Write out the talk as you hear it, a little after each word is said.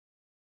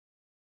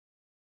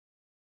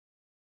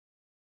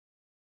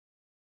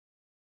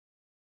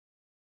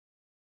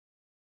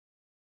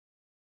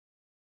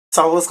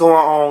So what's going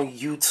on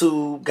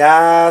YouTube,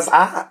 guys?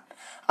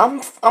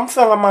 I'm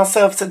feeling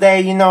myself today.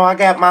 I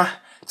got my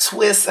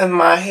twists in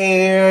my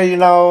hair.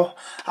 I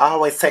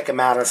always take them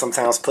out and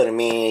sometimes put them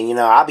in.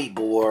 I be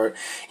bored.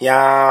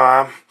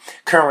 Yeah, I'm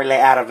currently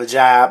out of a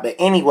job, but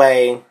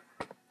anyway,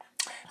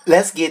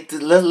 let's get to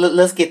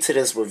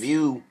this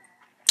review,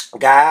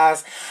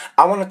 guys.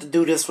 I wanted to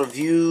do this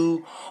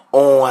review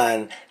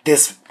on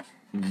this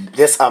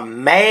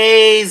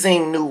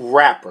amazing new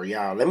rapper,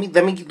 y'all. Let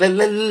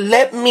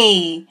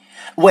me.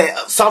 Well,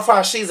 so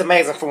far she's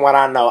amazing from what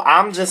I know.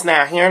 I'm just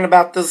now hearing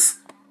about this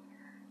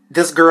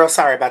girl.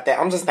 Sorry about that.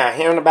 I'm just now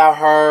hearing about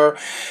her.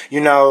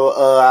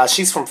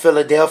 She's from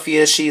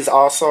Philadelphia. She's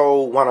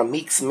also one of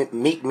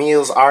Meek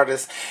Mill's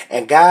artists.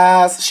 And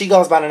guys, she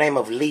goes by the name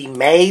of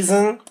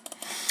Mazin.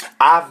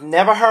 I've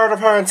never heard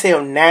of her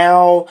until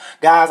now.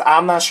 Guys,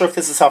 I'm not sure if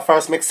this is her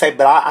first mixtape,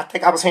 but I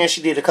think I was hearing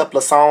she did a couple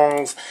of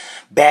songs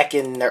back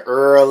in the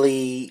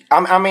early...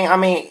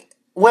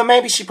 well,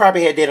 maybe she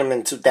probably had did them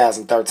in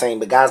 2013,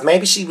 but guys,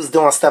 maybe she was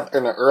doing stuff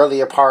in the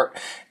earlier part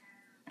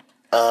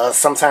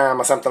sometime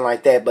or something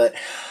like that, but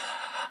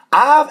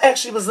I've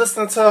actually was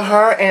listening to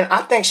her, and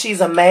I think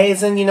she's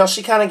amazing.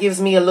 She kind of gives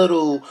me a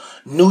little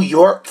New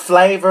York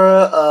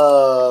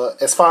flavor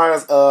as far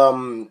as...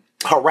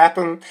 her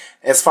rapping,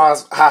 as far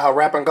as how her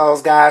rapping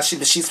goes, guys.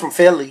 She's from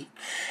Philly,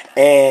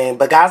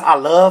 but guys, I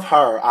love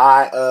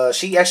her.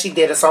 She actually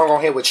did a song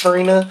on here with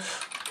Trina,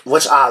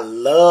 which I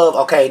love.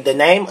 Okay, the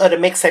name of the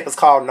mixtape is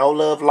called No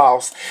Love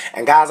Lost,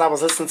 and guys, I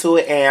was listening to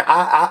it, and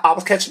I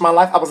was catching my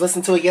life. I was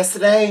listening to it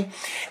yesterday,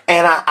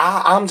 and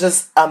I'm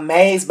just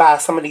amazed by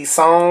some of these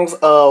songs.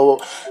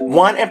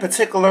 One in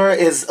particular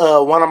is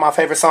one of my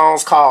favorite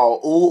songs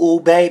called Ooh Ooh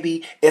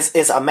Baby.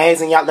 It's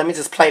amazing, y'all. Let me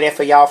just play that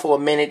for y'all for a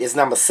minute. It's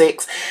number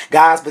 6,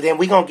 guys. But then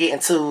we're gonna get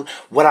into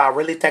what I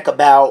really think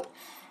about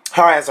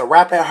her as a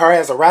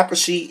rapper.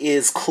 She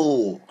is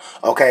cool.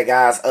 Okay,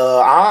 guys.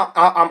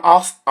 I'm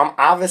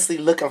obviously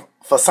looking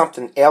for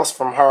something else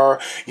from her.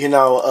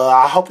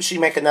 I hope she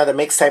make another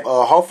mixtape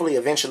or hopefully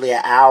eventually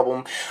an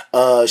album.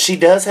 She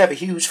does have a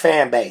huge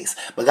fan base.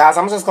 But guys,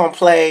 I'm just gonna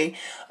play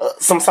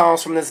some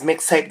songs from this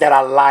mixtape that I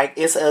like.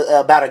 It's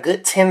about a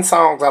good 10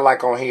 songs I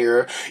like on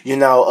here.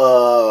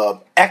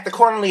 Act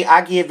accordingly,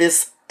 I give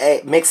this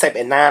mixtape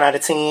a 9 out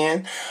of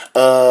 10.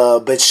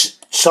 But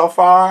so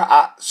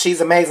far,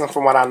 she's amazing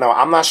from what I know.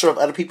 I'm not sure if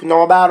other people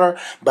know about her,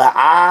 but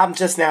I'm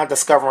just now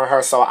discovering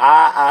her. So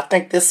I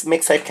think this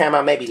mixtape came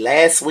out maybe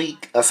last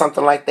week or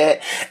something like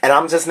that, and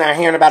I'm just now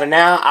hearing about it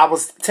now. I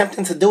was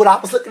tempting to do it. I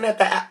was looking at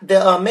the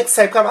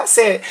mixtape cover. I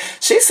said,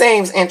 she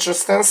seems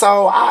interesting,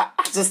 so I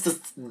just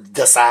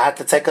decided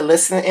to take a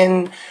listen,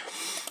 and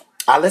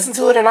I listened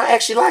to it, and I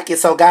actually like it.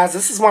 So guys,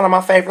 this is one of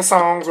my favorite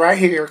songs right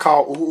here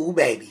called Ooh Ooh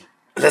Baby.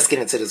 Let's get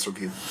into this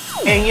review.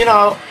 And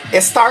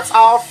it starts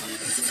off...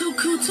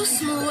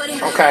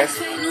 Okay.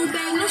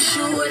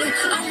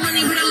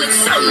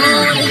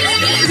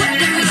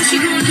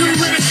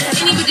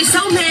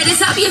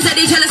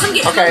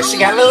 Okay, she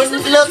got a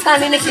little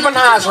tiny Nicki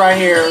Minaj right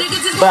here,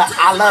 but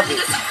I love it.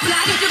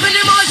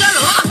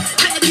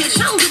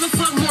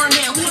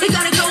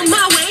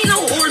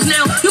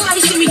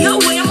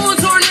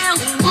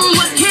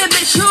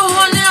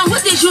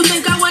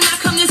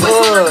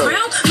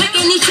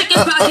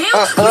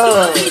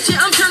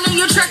 I'm turning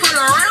your track all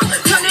around,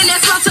 turning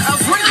that spot to a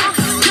brown.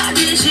 God,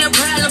 this shit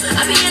problem.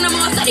 I be in the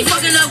mall, steady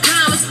fucking up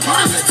commas.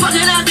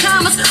 Fucking up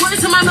commas. Word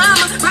to my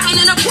mama. Riding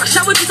in a Porsche,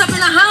 I whip this up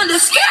in a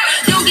Honda.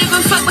 Don't give a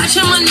fuck about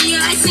your money,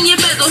 your ice in your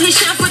bezel. Hit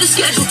shit for the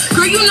schedule.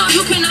 Girl, you know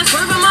you cannot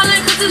swerve in my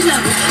lane, cause it's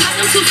level. I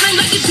am too flame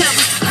like the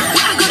devil.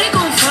 Where I go, they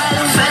gon'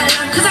 follow.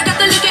 Cause I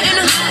got the liquor in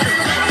the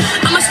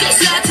bottle. I'ma skate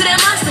slide to that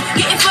monster.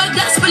 Getting fucked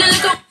up, spilling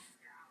liquor.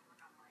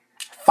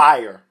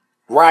 Fire,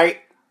 right?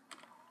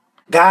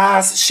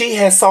 Guys, she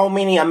has so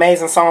many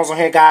amazing songs on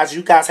here, guys.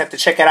 You guys have to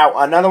check it out.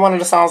 Another one of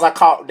the songs that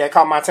caught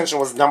my attention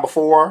was number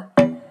 4.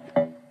 And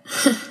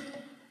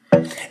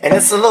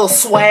it's a little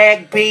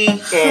swag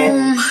beat,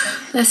 and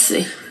let's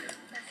see.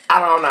 I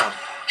don't know.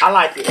 I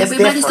like it. It's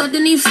everybody different. start to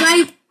need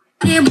fight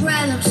damn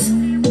problems.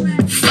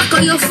 Fuck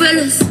all your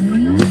feelings.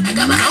 I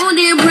got my own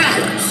damn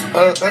problems.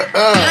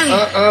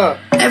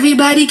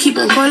 Everybody keep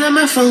on calling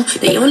my phone.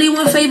 They only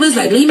want favors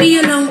like leave me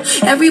alone.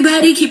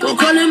 Everybody keep on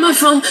calling my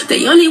phone.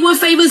 They only want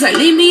favors like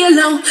leave me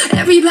alone.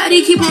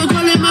 Everybody keep on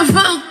calling my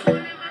phone.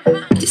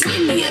 Just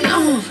leave me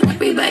alone.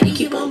 Everybody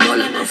keep on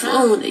calling my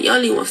phone. They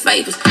only want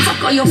favors.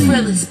 Fuck all your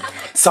feelings.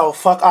 So,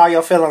 Fuck All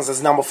Your Feelings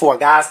is number 4.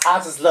 Guys, I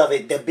just love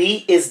it. The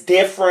beat is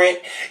different.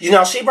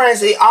 She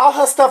brings it. All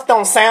her stuff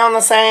don't sound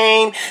the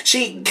same.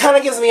 She kind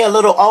of gives me a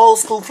little old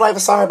school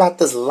flavor. Sorry about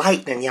this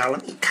lightning, y'all.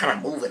 Let me kind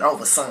of move it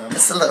over some.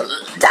 It's a little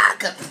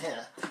dark up in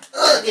here.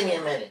 Give me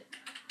a minute.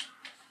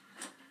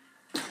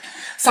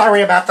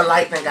 Sorry about the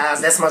lightning, guys.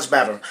 That's much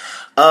better.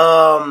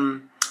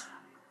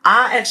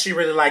 I actually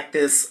really like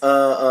this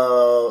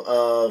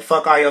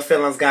Fuck All Your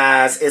Feelings,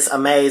 guys. It's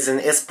amazing.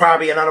 It's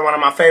probably another one of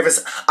my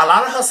favorites. A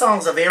lot of her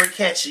songs are very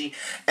catchy,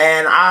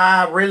 and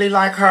I really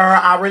like her.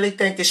 I really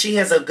think that she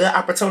has a good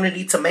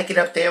opportunity to make it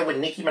up there with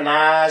Nicki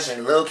Minaj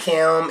and Lil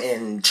Kim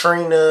and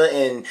Trina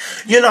and,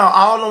 you know,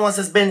 all the ones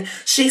that's been.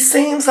 She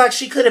seems like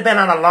she could have been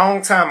on a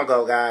long time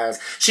ago, guys.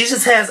 She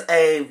just has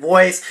a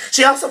voice.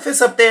 She also fits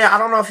up there. I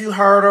don't know if you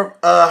heard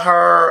of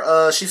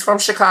her. She's from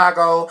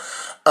Chicago.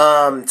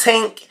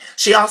 Tink.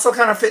 She also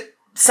kind of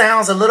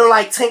sounds a little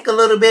like Tink a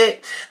little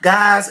bit,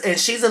 guys, and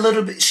she's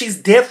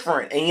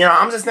different, and you know,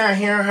 I'm just now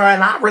hearing her,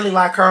 and I really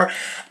like her.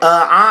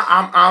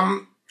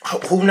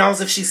 Who knows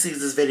if she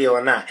sees this video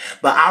or not,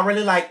 but I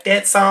really like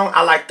that song.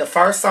 I like the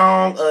first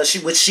song,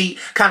 which she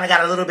kind of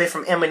got a little bit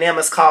from Eminem.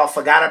 It's called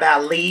Forgot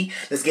About Lee.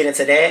 Let's get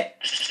into that.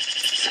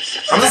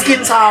 I'm just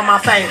getting to all my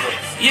favorites.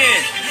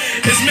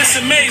 Yeah, it's Miss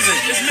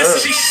Amazing. It's Miss,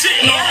 she's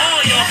shitting on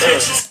all y'all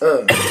bitches.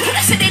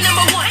 I said they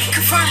number one,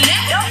 confirm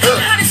that.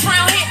 Hottest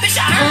round here, bitch,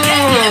 I heard that.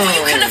 And when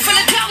you couldn't feel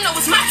it down, no,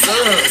 it's my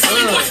turn. It's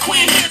only one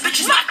queen here,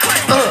 bitch, it's my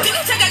crown. You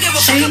don't think I give a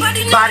fuck about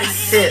these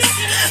niggas?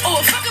 Oh,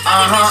 fuck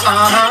about these bitches.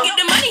 I'm trying to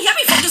get the money, I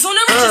be focused on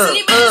the riches. And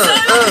these bitches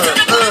are trying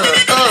to put it in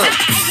the business.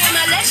 I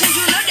am a legend,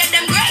 you know that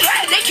them great.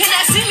 They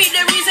cannot see me,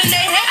 the reason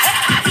they hate.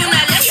 I do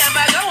not let you, if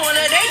I go on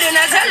a date, then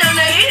I tell them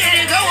to eat it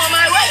and go on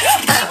my way.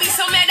 They be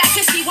so mad, I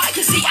can see why,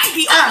 you see, I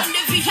be on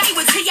the VA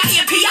with T.I.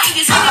 and P.I.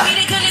 Just hitting me,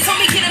 they couldn't tell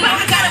me, get him out,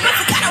 I got him, I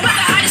forgot about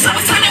the hardest, I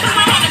was turning with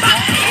my own about.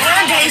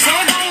 Nowadays,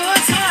 everybody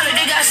wants taller,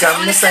 they got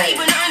something to say,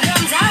 but none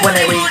comes out. When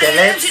they read their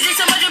lips, it's just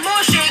so much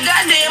bullshit,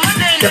 goddamn, my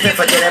name. Just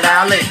forget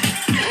about it.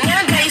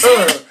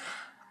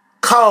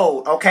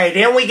 Cold. Okay,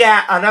 then we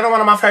got another one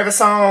of my favorite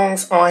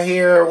songs on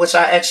here, which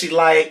I actually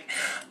like,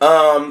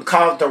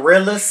 called The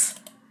Realest.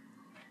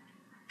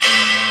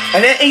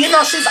 And then, and you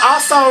know, she's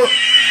also,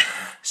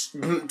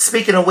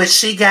 speaking of which,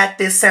 she got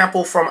this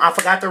sample from, I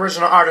forgot the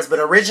original artist, but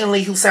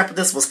originally who sampled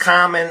this was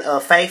Common,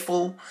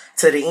 Faithful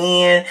to the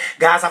End.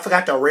 Guys, I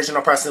forgot the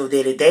original person who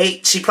did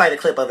it. She played a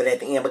clip of it at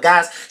the end. But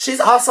guys, she's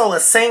also a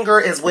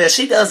singer as well.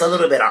 She does a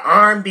little bit of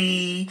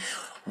R&B,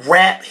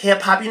 rap,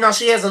 hip-hop. You know,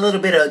 she has a little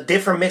bit of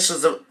different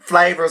mixtures of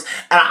flavors,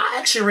 and I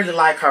actually really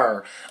like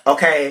her.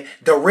 Okay,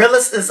 The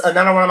Realest is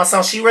another one of my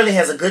songs. She really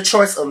has a good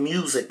choice of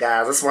music,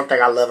 guys. That's one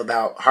thing I love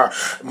about her.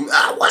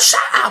 Well,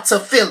 shout out to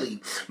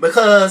Philly,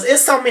 because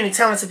it's so many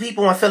talented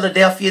people in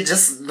Philadelphia,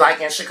 just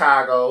like in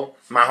Chicago,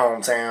 my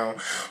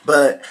hometown.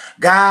 But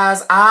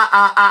guys,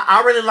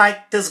 I really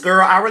like this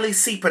girl. I really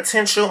see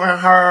potential in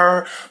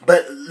her.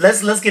 But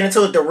let's get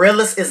into it. The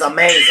Realest is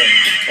amazing,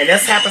 and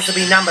this happens to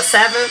be number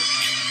 7.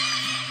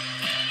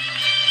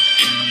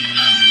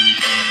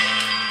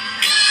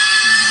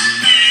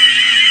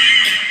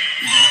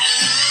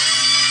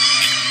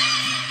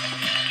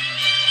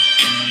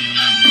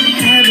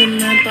 Up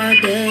all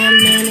day, I'm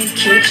in the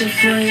kitchen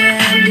for you.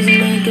 I'm just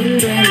making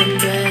bread and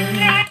bread.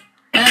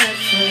 I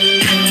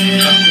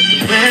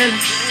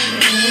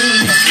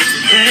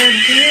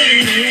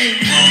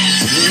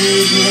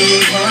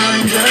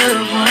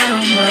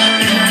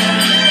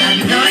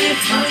know you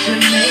fuck with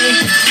me,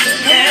 but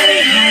that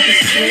ain't hard to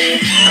see.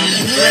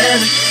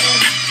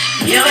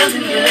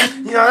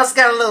 You know, that's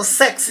got a little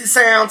sexy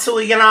sound to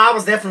it. You know, I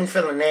was definitely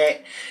feeling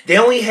that.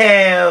 Then we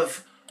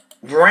have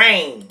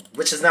Rain,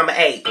 which is number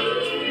 8.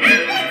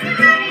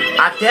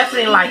 I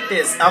definitely like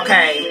this.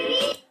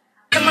 Okay.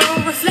 My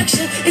own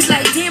reflection. It's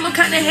like, damn, I'm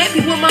kind of happy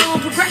with my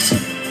own progression.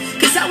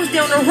 Cause I was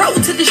down the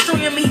road to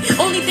destroying me.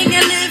 Only thing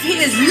I live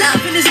here is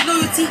love and it's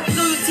loyalty.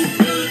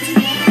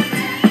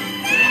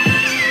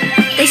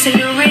 They say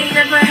the rain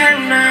never hurt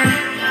none.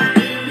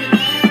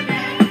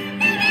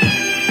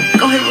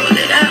 Go ahead, roll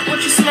it out.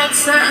 Won't you smoke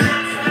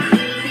some?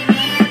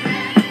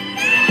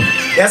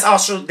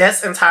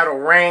 That's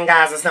entitled Rain,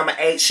 guys. It's number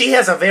 8. She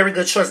has a very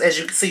good choice. As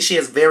you can see, she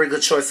has a very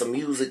good choice of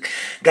music.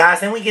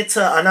 Guys, then we get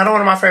to another one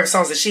of my favorite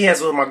songs that she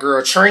has with my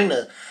girl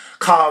Trina,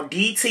 called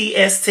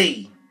DTST.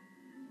 Hey,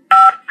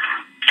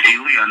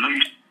 Lee, I know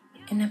you.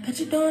 And I bet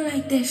you don't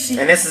like that shit.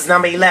 And this is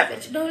number 11.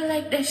 Bet you don't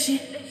like that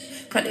shit.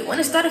 Probably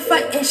wanna start a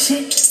fight and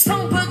shit.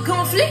 Phone book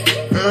conflict.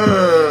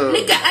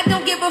 Nigga, I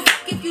don't give a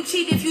fuck if you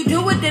cheat. If you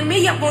do it, then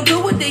me, I won't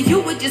do it. Then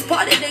you. It's just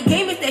part of the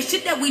game. It's that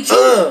shit that we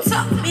choose.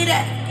 Talk me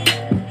that.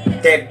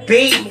 That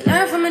beat.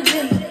 Learn from a G.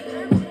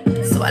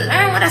 So I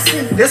learned what I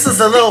see. This is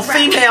a little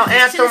female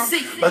anthem,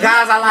 but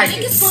guys, I like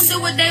it. Niggas gon' do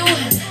what they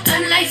want.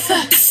 I'm like,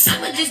 fuck,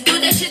 I'ma just do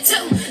that shit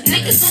too.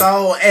 Niggas.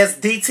 So as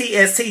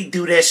DTST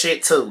do that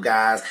shit too,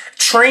 guys.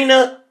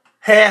 Trina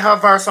had her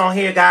verse on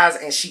here, guys,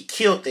 and she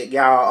killed it,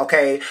 y'all.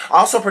 Okay.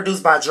 Also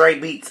produced by Dre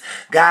Beats,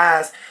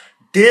 guys.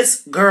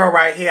 This girl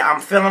right here, I'm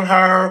feeling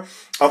her.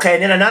 Okay,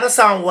 and then another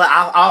song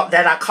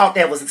that I caught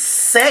that was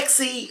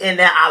sexy and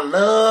that I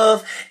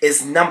love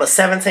is number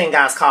 17,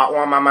 guys, called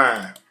On My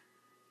Mind.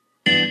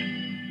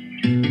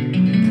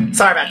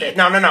 Sorry about that.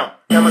 No.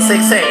 Number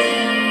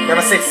 16.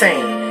 Number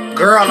 16.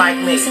 Girl Like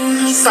Me.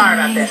 Sorry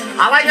about that.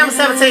 I like number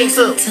 17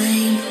 too.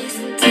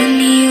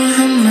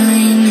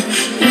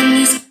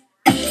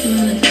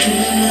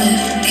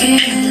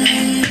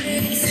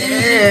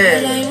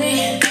 Yeah.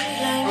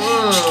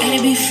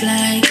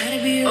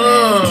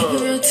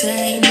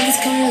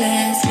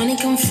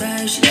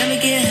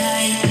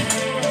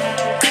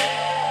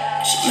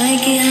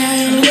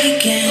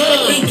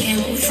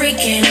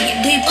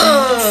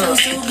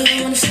 so good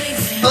when it's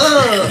sleeping.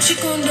 What you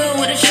gon' do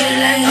with a shit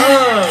like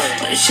her?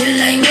 With a shit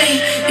like me,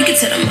 you can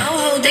tell them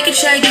all hoes they can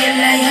try to get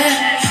like her.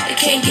 They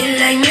can't get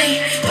like me.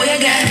 Boy, I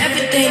got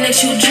everything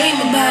that you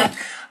dream about.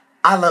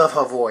 I love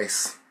her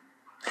voice.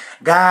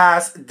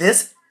 Guys,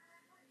 this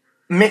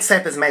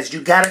mixtape is amazing.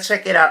 You gotta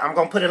check it out. I'm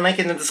gonna put a link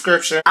in the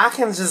description. I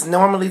can just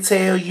normally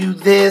tell you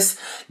this.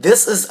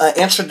 This is an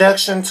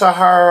introduction to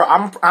her.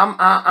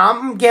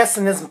 I'm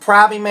guessing this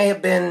probably may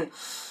have been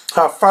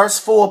her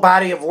first full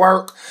body of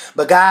work.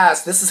 But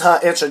guys, this is her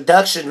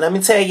introduction. Let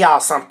me tell y'all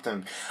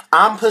something.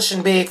 I'm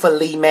pushing big for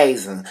Lee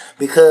Mazin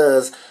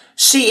because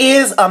she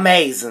is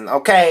amazing.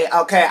 Okay,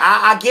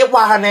 I get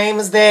why her name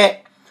is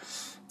that.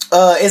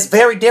 It's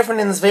very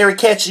different and it's very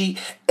catchy,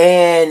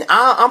 and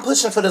I'm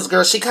pushing for this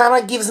girl. She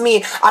kind of gives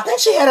me, I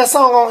think she had a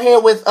song on here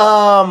with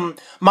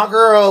my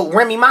girl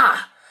Remy Ma.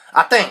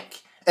 I think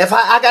if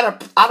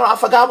I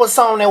forgot what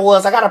song that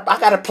was. I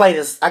gotta play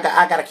this. I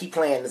gotta keep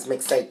playing this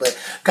mixtape. But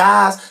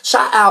guys,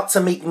 shout out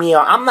to Meek Mill.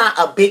 I'm not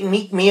a big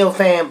Meek Mill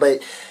fan,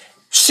 but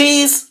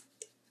she's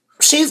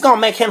gonna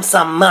make him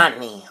some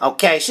money.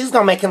 Okay, she's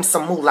gonna make him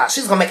some moolah.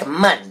 She's gonna make him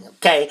money.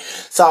 Okay,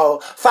 so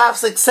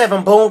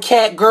 567 Boom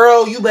Cat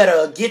girl, you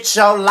better get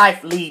your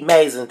life, Lee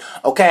Mazin.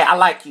 Okay, I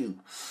like you.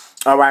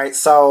 All right,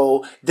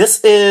 so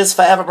this is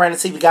Forever Brandon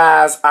TV,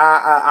 guys.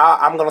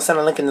 I'm gonna send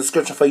a link in the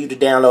description for you to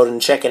download and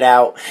check it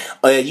out.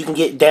 You can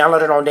get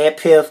downloaded on that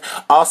piff.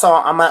 Also,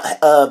 I'm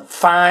gonna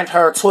find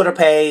her Twitter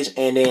page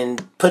and then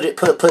put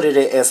it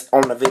as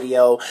on the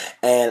video,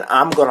 and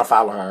I'm gonna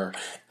follow her.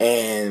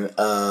 And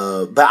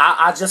but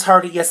I just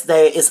heard it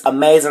yesterday. It's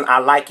amazing. I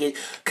like it.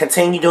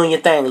 Continue doing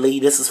your thing, Lee.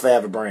 This is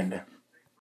Forever Brandon.